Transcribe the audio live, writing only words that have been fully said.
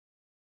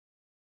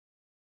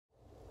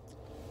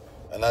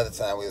Another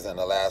time we was in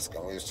Alaska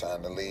and we was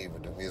trying to leave.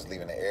 We was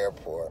leaving the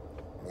airport.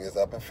 We was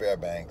up in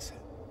Fairbanks,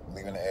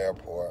 leaving the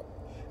airport.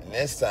 And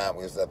this time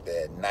we was up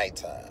there at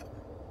nighttime.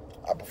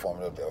 I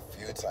performed up there a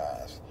few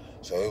times.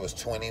 So it was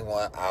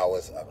 21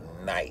 hours of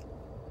night.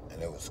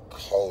 And it was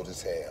cold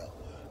as hell.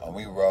 And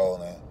we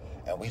rolling.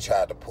 And we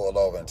tried to pull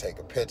over and take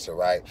a picture,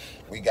 right?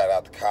 We got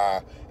out the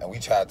car and we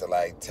tried to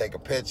like take a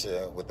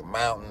picture with the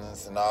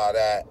mountains and all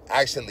that.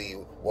 Actually,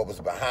 what was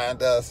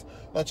behind us,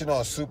 don't you know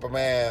in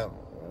Superman,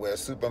 where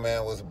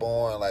Superman was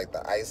born, like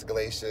the ice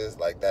glaciers,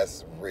 like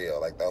that's real.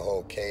 Like the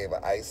whole cave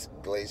of ice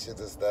glaciers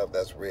and stuff,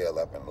 that's real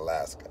up in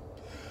Alaska.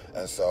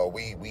 And so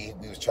we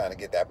was trying to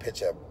get that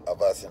picture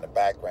of us in the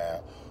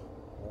background.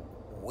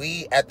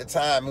 We, at the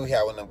time, we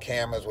had one of them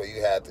cameras where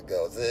you had to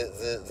go zit,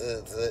 zit,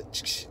 zit,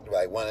 zit,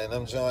 like one of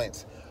them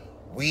joints.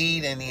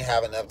 We didn't even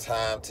have enough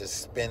time to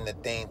spin the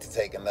thing to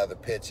take another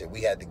picture.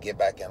 We had to get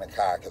back in the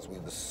car because we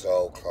were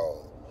so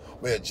cold.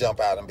 We'd jump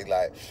out and be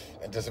like,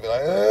 and just be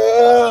like,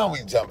 ugh,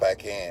 we jump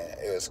back in.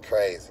 It was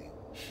crazy.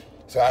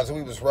 So as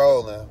we was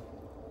rolling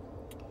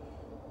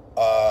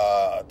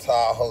to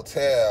our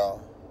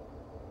hotel,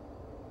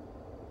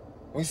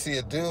 we see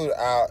a dude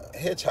out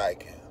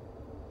hitchhiking.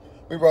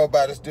 We rode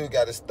by this dude,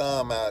 got his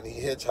thumb out,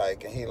 he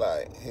hitchhiking, he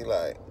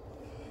like,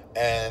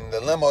 and the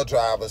limo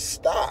driver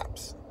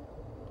stops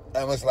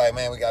and was like,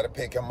 man, we got to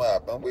pick him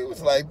up. And we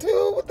was like,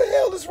 dude, what the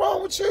hell is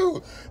wrong with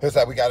you? He was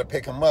like, we got to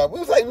pick him up. We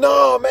was like,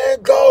 no,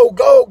 man, go,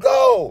 go,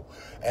 go.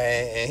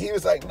 And he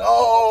was like,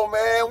 no,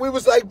 man. We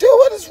was like, dude,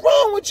 what is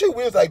wrong with you?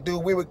 We was like,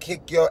 dude, we would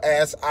kick your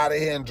ass out of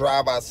here and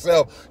drive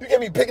ourselves. You get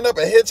me picking up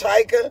a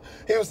hitchhiker?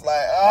 He was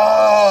like,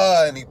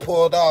 ah, and he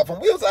pulled off.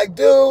 And we was like,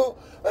 dude,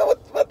 man,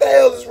 what the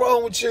hell is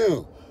wrong with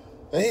you?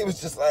 And he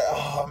was just like,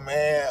 oh,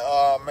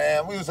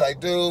 man. We was like,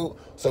 dude.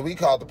 So we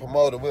called the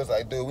promoter. We was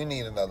like, dude, we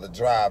need another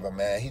driver,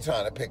 man. He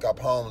trying to pick up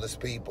homeless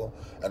people.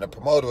 And the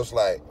promoter was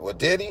like, well,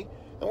 did he?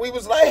 And we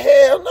was like,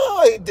 hell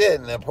no, he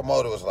didn't. And the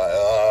promoter was like,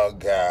 oh,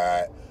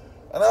 God.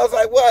 And I was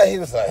like, what? He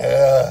was like,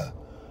 ugh.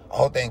 I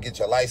hope they didn't get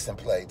your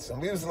license plates.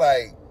 And we was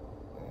like,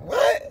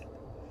 what?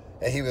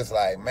 And he was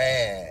like,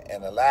 man,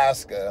 in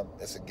Alaska,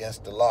 it's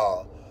against the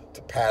law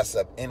to pass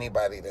up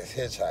anybody that's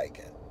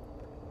hitchhiking,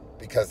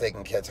 because they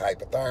can catch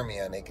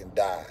hypothermia and they can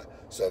die.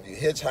 So if you're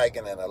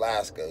hitchhiking in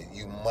Alaska,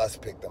 you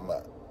must pick them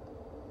up,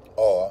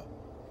 or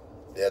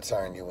they'll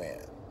turn you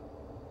in.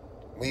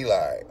 We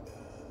like,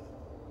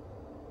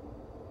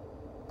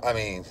 I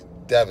mean,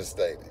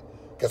 devastated.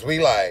 Because we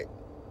like,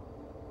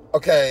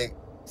 okay,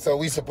 so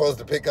we supposed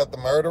to pick up the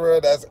murderer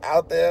that's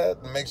out there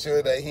to make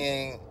sure that he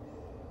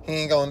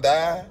ain't gonna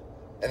die,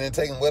 and then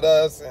take him with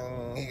us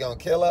and he gonna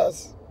kill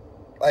us?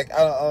 Like,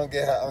 I don't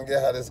get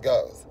how this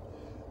goes.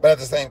 But at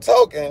the same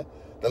token,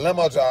 the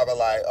limo driver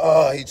like,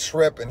 oh, he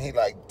tripping. He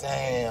like,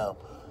 damn.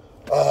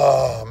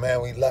 Oh,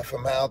 man, we left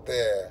him out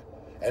there.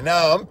 And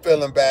now I'm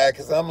feeling bad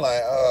because I'm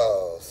like,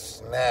 oh,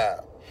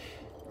 snap.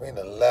 We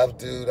done left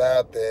dude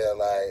out there.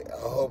 Like, I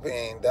hope he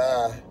ain't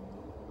die.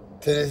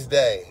 To this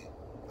day,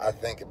 I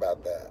think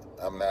about that.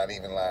 I'm not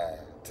even lying.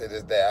 To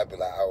this day, I'd be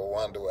like, I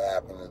wonder what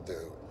happened to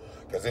dude.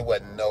 Because there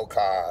wasn't no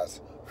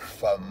cars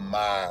for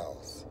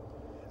miles.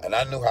 And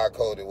I knew how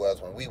cold it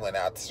was when we went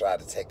out to try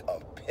to take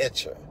a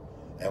picture,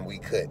 and we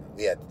couldn't.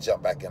 We had to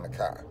jump back in the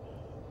car.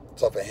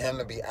 So for him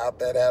to be out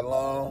there that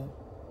long,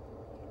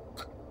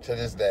 to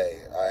this day,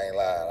 I ain't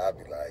lying. I'd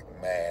be like,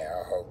 man,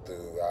 I hope dude,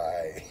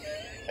 all right.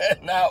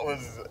 And that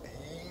was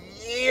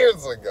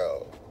years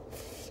ago.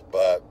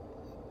 But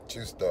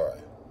true story.